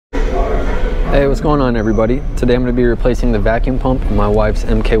Hey, what's going on everybody? Today I'm going to be replacing the vacuum pump in my wife's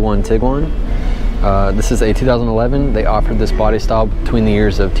Mk1 Tiguan. This is a 2011. They offered this body style between the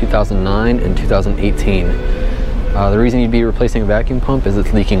years of 2009 and 2018. The reason you'd be replacing a vacuum pump is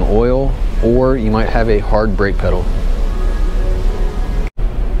it's leaking oil, or you might have a hard brake pedal.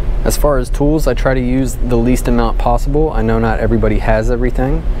 As far as tools, I try to use the least amount possible. I know not everybody has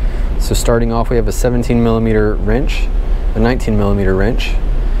everything. So starting off, we have a 17mm wrench, a 19mm wrench,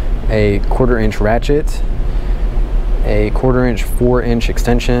 a 1/4 inch ratchet, a 1/4 inch 4-inch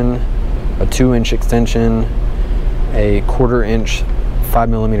extension, a 2-inch extension, a 1/4 inch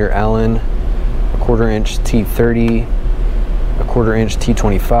 5mm Allen, a 1/4 inch T30, a 1/4 inch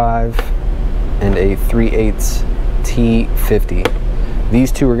T25, and a 3/8 T50.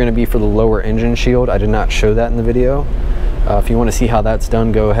 These two are going to be for the lower engine shield. I did not show that in the video. If you want to see how that's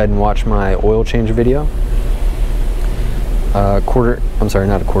done, go ahead and watch my oil change video. A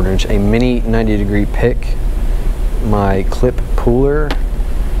mini 90-degree pick, my clip puller,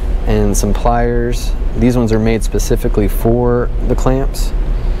 and some pliers. These ones are made specifically for the clamps,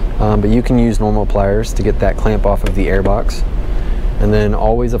 but you can use normal pliers to get that clamp off of the airbox. And then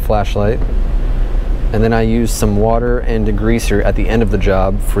always a flashlight. And then I use some water and degreaser at the end of the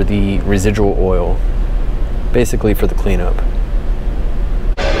job for the residual oil, basically for the cleanup.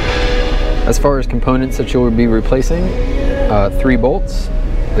 As far as components that you'll be replacing, 3 bolts,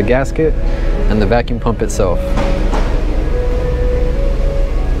 the gasket, and the vacuum pump itself.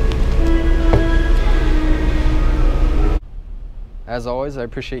 As always, I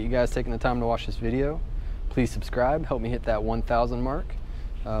appreciate you guys taking the time to watch this video. Please subscribe, help me hit that 1,000 mark.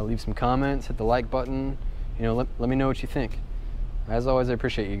 Leave some comments, hit the like button. You know, let me know what you think. As always, I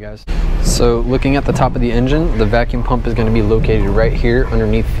appreciate you guys. So looking at the top of the engine, the vacuum pump is going to be located right here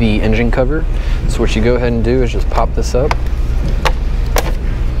underneath the engine cover. So what you go ahead and do is just pop this up,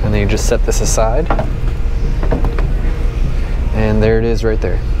 and then you just set this aside, and there it is right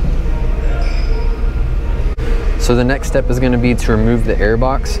there. So the next step is going to be to remove the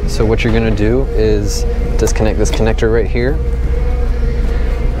airbox. So what you're going to do is disconnect this connector right here,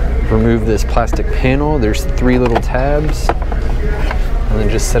 remove this plastic panel. There's 3 little tabs, and then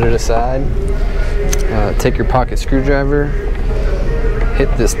just set it aside. Take your pocket screwdriver,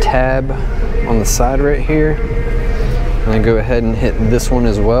 hit this tab on the side right here, and then go ahead and hit this one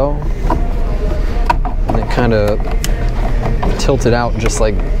as well, and then kind of tilt it out just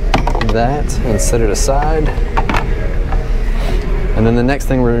like that and set it aside. And then the next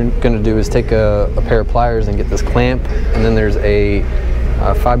thing we're going to do is take a pair of pliers and get this clamp, and then there's a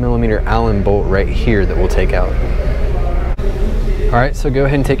 5mm Allen bolt right here that we'll take out. Alright, so go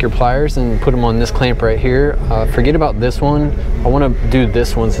ahead and take your pliers and put them on this clamp right here. Forget about this one. I want to do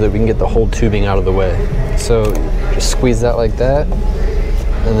this one so that we can get the whole tubing out of the way. So just squeeze that like that,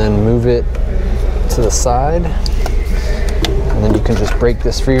 and then move it to the side, and then you can just break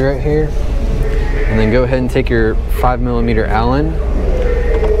this free right here. And then go ahead and take your 5mm Allen,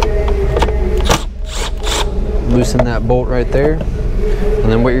 loosen that bolt right there.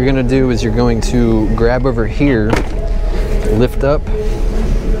 And then what you're going to do is you're going to grab over here, lift up,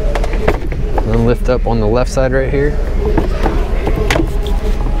 and then lift up on the left side right here.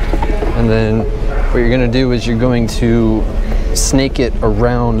 And then what you're going to do is you're going to snake it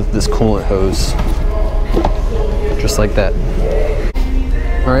around this coolant hose, just like that.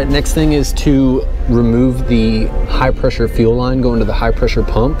 Alright, next thing is to remove the high pressure fuel line going to the high pressure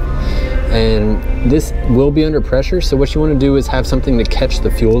pump. And this will be under pressure, so what you want to do is have something to catch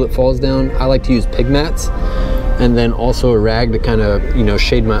the fuel that falls down. I like to use pig mats, and then also a rag to kind of, you know,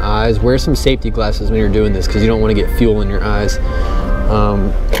 shade my eyes. Wear some safety glasses when you're doing this because you don't want to get fuel in your eyes.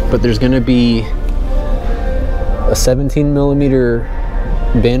 But there's going to be a 17mm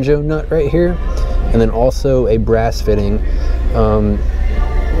banjo nut right here, and then also a brass fitting.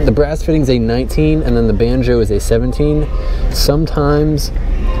 The brass fitting is a 19, and then the banjo is a 17. Sometimes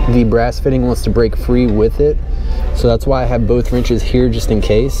the brass fitting wants to break free with it, so that's why I have both wrenches here just in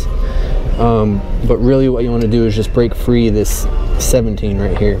case. But really what you want to do is just break free this 17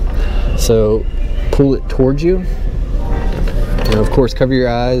 right here. So pull it towards you, and of course cover your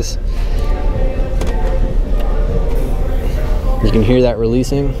eyes. You can hear that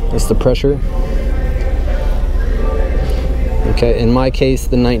releasing. That's the pressure. Okay, in my case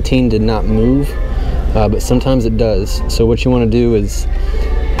the 19 did not move, but sometimes it does. So what you want to do is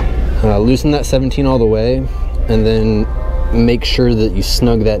loosen that 17 all the way, and then make sure that you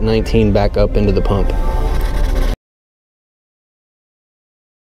snug that 19 back up into the pump.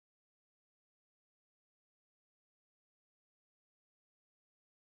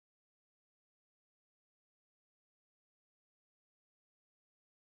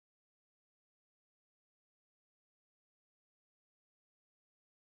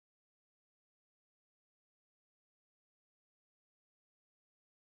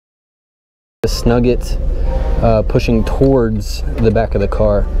 snug it, pushing towards the back of the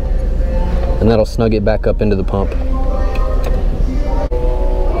car, and that'll snug it back up into the pump.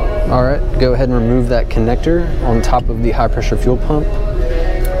 All right, go ahead and remove that connector on top of the high pressure fuel pump,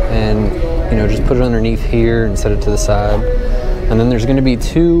 and just put it underneath here and set it to the side. And then there's going to be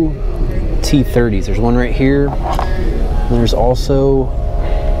two T30s. There's one right here, and there's also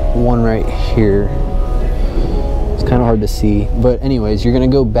one right here. It's kind of hard to see, but anyways, you're going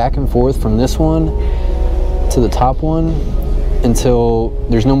to go back and forth from this one to the top one until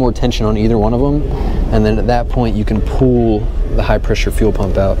there's no more tension on either one of them, and then at that point you can pull the high pressure fuel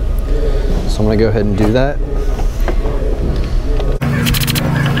pump out. So I'm going to go ahead and do that.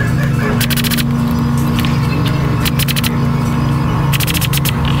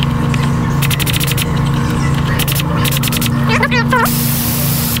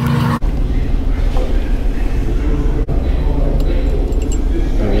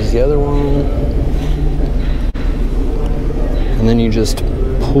 There's the other one. And then you just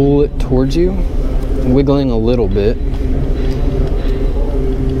pull it towards you, wiggling a little bit.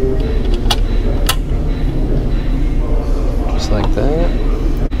 Just like that.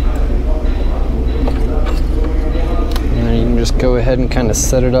 And then you can just go ahead and kind of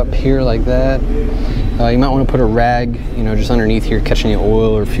set it up here like that. You might want to put a rag, just underneath here, catch any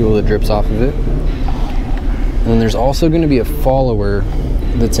oil or fuel that drips off of it. And then there's also going to be a follower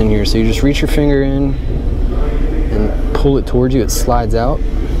that's in here. So you just reach your finger in and pull it towards you. It slides out.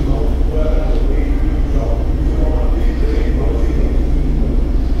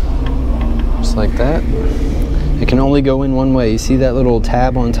 Just like that. It can only go in one way. You see that little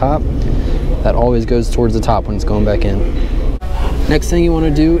tab on top? That always goes towards the top when it's going back in. Next thing you want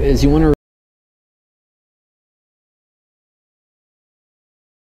to do is you want to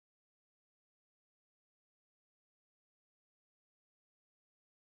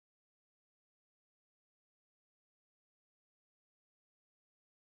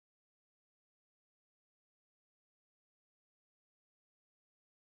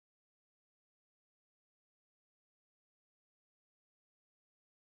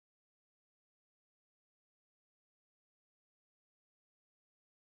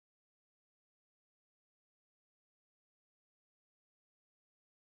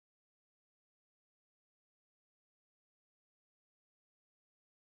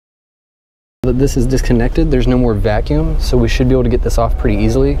that this is disconnected, there's no more vacuum, so we should be able to get this off pretty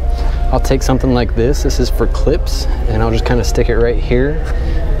easily. I'll take something like this. This is for clips, and I'll just kind of stick it right here,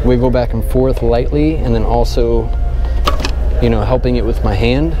 wiggle back and forth lightly, and then also, helping it with my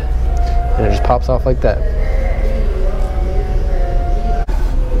hand, and it just pops off like that.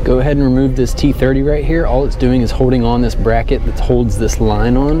 Go ahead and remove this T30 right here. All it's doing is holding on this bracket that holds this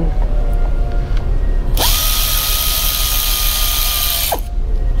line on.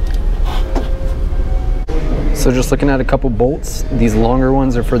 So just looking at a couple bolts, these longer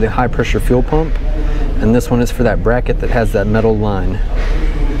ones are for the high pressure fuel pump, and this one is for that bracket that has that metal line.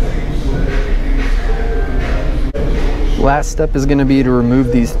 Last step is going to be to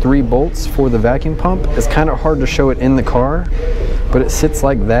remove these 3 bolts for the vacuum pump. It's kind of hard to show it in the car, but it sits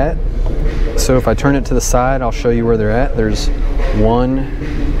like that. So if I turn it to the side, I'll show you where they're at. There's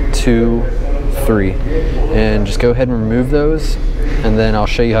 1, 2, 3. And just go ahead and remove those, and then I'll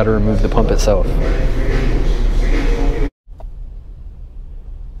show you how to remove the pump itself.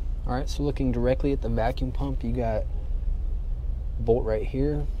 Alright, so looking directly at the vacuum pump, you got a bolt right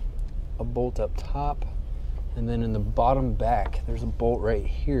here, a bolt up top, and then in the bottom back there's a bolt right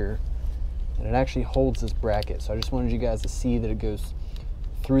here, and it actually holds this bracket. So I just wanted you guys to see that it goes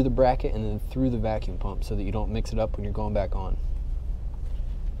through the bracket and then through the vacuum pump so that you don't mix it up when you're going back on.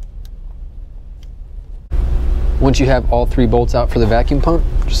 Once you have all 3 bolts out for the vacuum pump,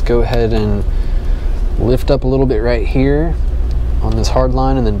 just go ahead and lift up a little bit right here on this hard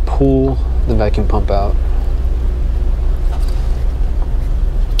line and then pull the vacuum pump out.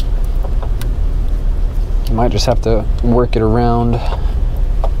 You might just have to work it around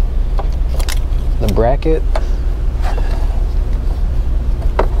the bracket,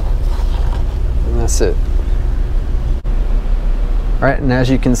 and that's it. Alright, and as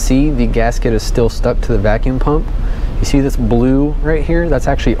you can see, the gasket is still stuck to the vacuum pump. You see this blue right here? That's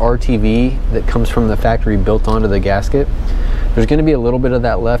actually RTV that comes from the factory built onto the gasket. There's going to be a little bit of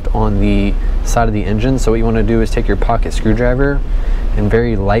that left on the side of the engine, so what you want to do is take your pocket screwdriver and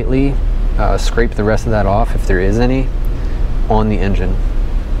very lightly scrape the rest of that off, if there is any, on the engine.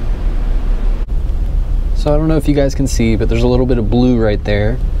 So I don't know if you guys can see, but there's a little bit of blue right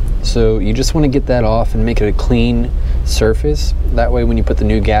there. So you just want to get that off and make it a clean surface. That way when you put the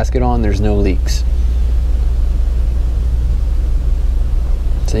new gasket on, there's no leaks.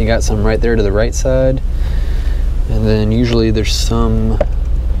 So you got some right there to the right side, and then usually there's some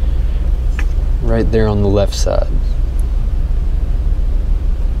right there on the left side.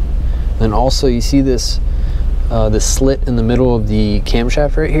 Then also you see this slit in the middle of the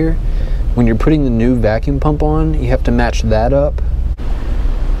camshaft right here. When you're putting the new vacuum pump on, you have to match that up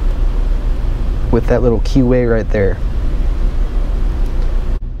with that little keyway right there.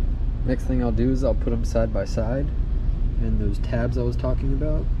 Next thing I'll do is I'll put them side by side, and those tabs I was talking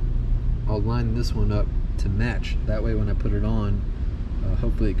about, I'll line this one up to match. That way when I put it on,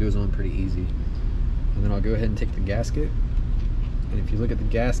 hopefully it goes on pretty easy. And then I'll go ahead and take the gasket, and if you look at the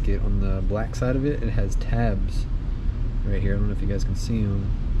gasket on the black side of it, it has tabs right here. I don't know if you guys can see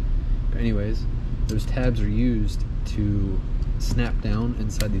them, but anyways, those tabs are used to snap down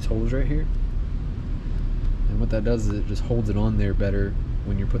inside these holes right here. And what that does is it just holds it on there better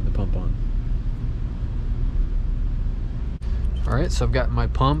when you're putting the pump on. Alright, so I've got my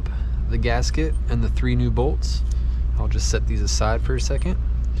pump, the gasket, and the 3 new bolts. I'll just set these aside for a second.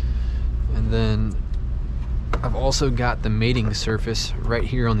 And then I've also got the mating surface right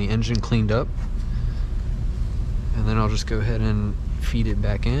here on the engine cleaned up. And then I'll just go ahead and feed it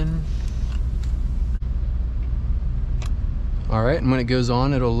back in. Alright, and when it goes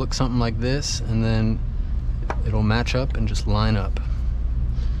on, it'll look something like this, and then it'll match up and just line up.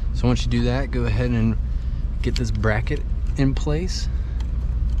 So once you do that, go ahead and get this bracket in place.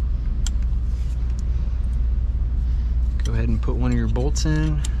 Go ahead and put one of your bolts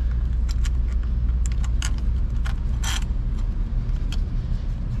in.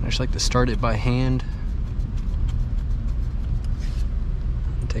 I just like to start it by hand.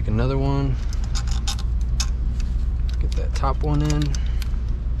 And take another one. Get that top one in.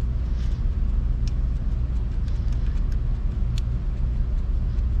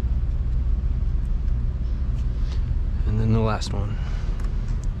 And then the last one.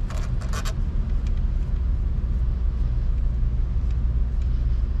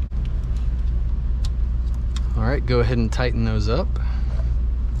 Alright, go ahead and tighten those up.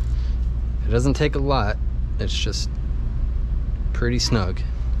 It doesn't take a lot, it's just pretty snug.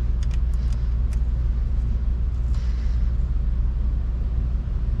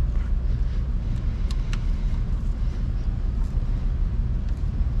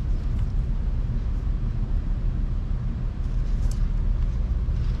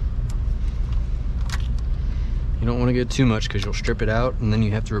 You don't want to go too much because you'll strip it out, and then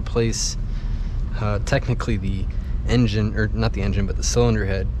you have to replace technically the engine, or not the engine, but the cylinder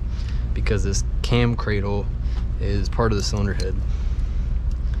head, because this cam cradle is part of the cylinder head.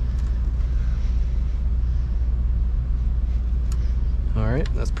 Alright,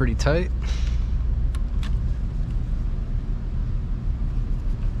 that's pretty tight.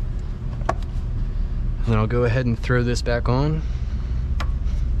 And then I'll go ahead and throw this back on,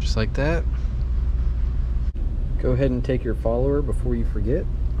 just like that. Go ahead and take your follower before you forget.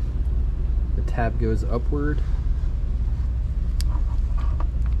 The tab goes upward.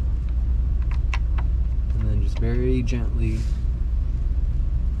 And then just very gently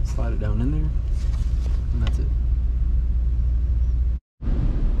slide it down in there. And that's it.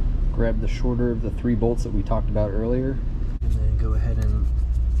 Grab the shorter of the 3 bolts that we talked about earlier. And then go ahead and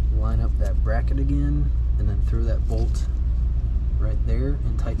line up that bracket again. And then throw that bolt right there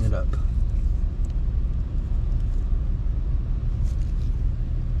and tighten it up.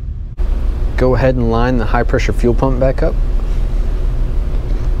 Go ahead and line the high pressure fuel pump back up.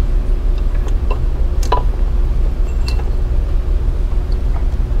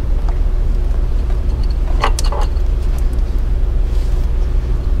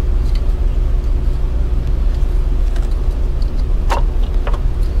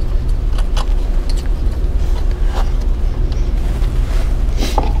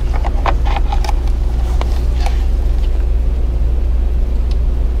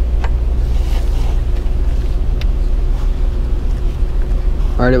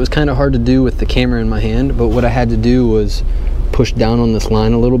 Alright, it was kind of hard to do with the camera in my hand, but what I had to do was push down on this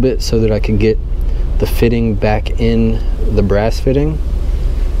line a little bit so that I could get the fitting back in the brass fitting.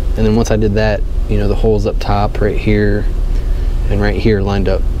 And then once I did that, you know, the holes up top right here and right here lined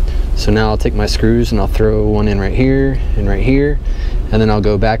up. So now I'll take my screws and I'll throw one in right here and right here, and then I'll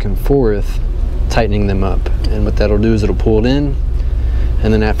go back and forth tightening them up. And what that'll do is it'll pull it in,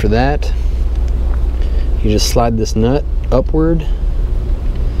 and then after that you just slide this nut upward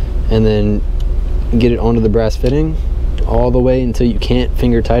and then get it onto the brass fitting all the way until you can't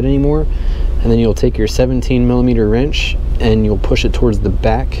finger tight anymore. And then you'll take your 17mm wrench and you'll push it towards the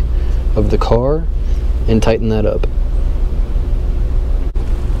back of the car and tighten that up.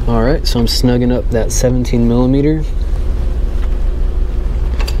 Alright, so I'm snugging up that 17mm.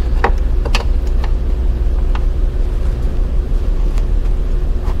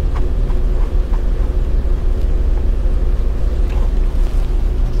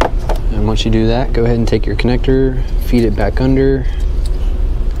 once you do that, go ahead and take your connector, feed it back under,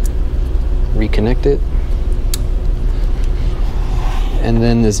 reconnect it. And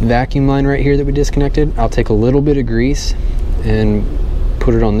then this vacuum line right here that we disconnected, I'll take a little bit of grease and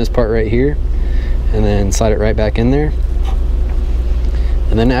put it on this part right here, and then slide it right back in there.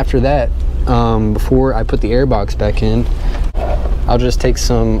 And then after that, before I put the air box back in, I'll just take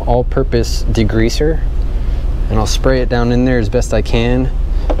some all-purpose degreaser and I'll spray it down in there as best I can,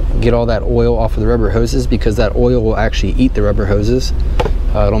 get all that oil off of the rubber hoses, because that oil will actually eat the rubber hoses.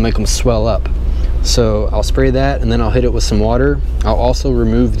 It'll make them swell up. So I'll spray that and then I'll hit it with some water. I'll also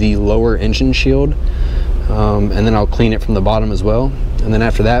remove the lower engine shield, and then I'll clean it from the bottom as well. And then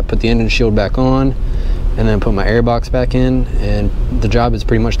after that, put the engine shield back on and then put my air box back in, and the job is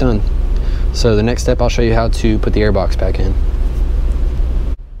pretty much done. So the next step, I'll show you how to put the air box back in.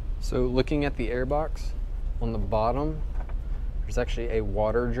 So looking at the air box, on the bottom, there's actually a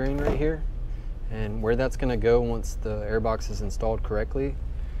water drain right here. And where that's gonna go once the air box is installed correctly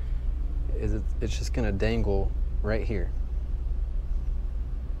is it's just gonna dangle right here.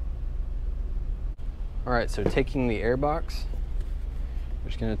 All right, so taking the air box,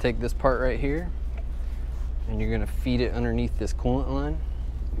 we're just gonna take this part right here and you're gonna feed it underneath this coolant line.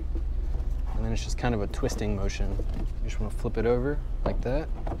 And then it's just kind of a twisting motion. You just wanna flip it over like that.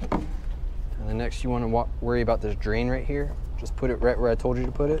 And then next you wanna worry about this drain right here. Just put it right where I told you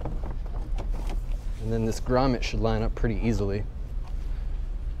to put it. And then this grommet should line up pretty easily.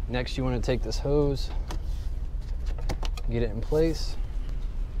 Next you wanna take this hose, get it in place.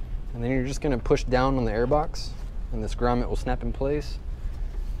 And then you're just gonna push down on the air box and this grommet will snap in place.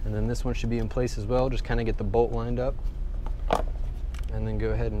 And then this one should be in place as well. Just kind of get the bolt lined up. And then go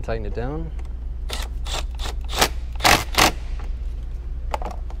ahead and tighten it down.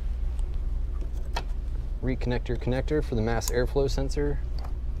 Reconnect your connector for the mass airflow sensor.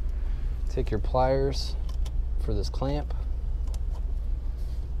 Take your pliers for this clamp.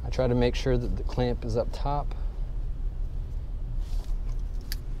 I try to make sure that the clamp is up top.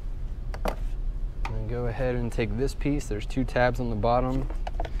 And go ahead and take this piece. There's two tabs on the bottom,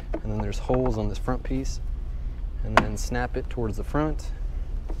 and then there's holes on this front piece. And then snap it towards the front.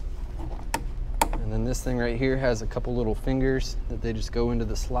 And then this thing right here has a couple little fingers that they just go into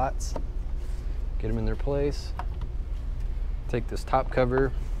the slots. Get them in their place. Take this top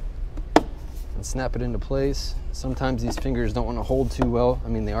cover and snap it into place. Sometimes these fingers don't want to hold too well. I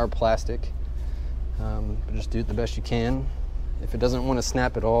mean, they are plastic, but just do it the best you can. If it doesn't want to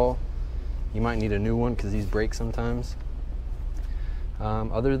snap at all, you might need a new one because these break sometimes.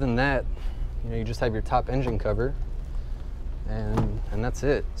 Other than that, you just have your top engine cover, and that's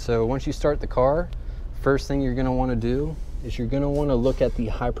it. So once you start the car, first thing you're going to want to do is you're going to want to look at the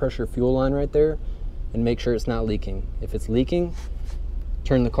high pressure fuel line right there and make sure it's not leaking. If it's leaking,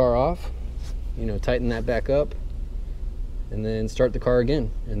 turn the car off, tighten that back up, and then start the car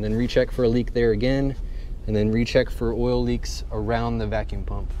again, and then recheck for a leak there again, and then recheck for oil leaks around the vacuum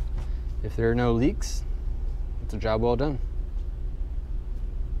pump. If there are no leaks, it's a job well done.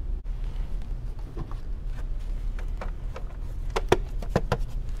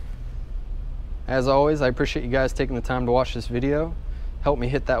 As always, I appreciate you guys taking the time to watch this video. Help me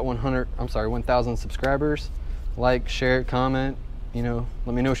hit that 1,000 subscribers. Like, share, comment, let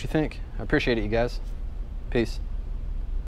me know what you think. I appreciate it, you guys. Peace.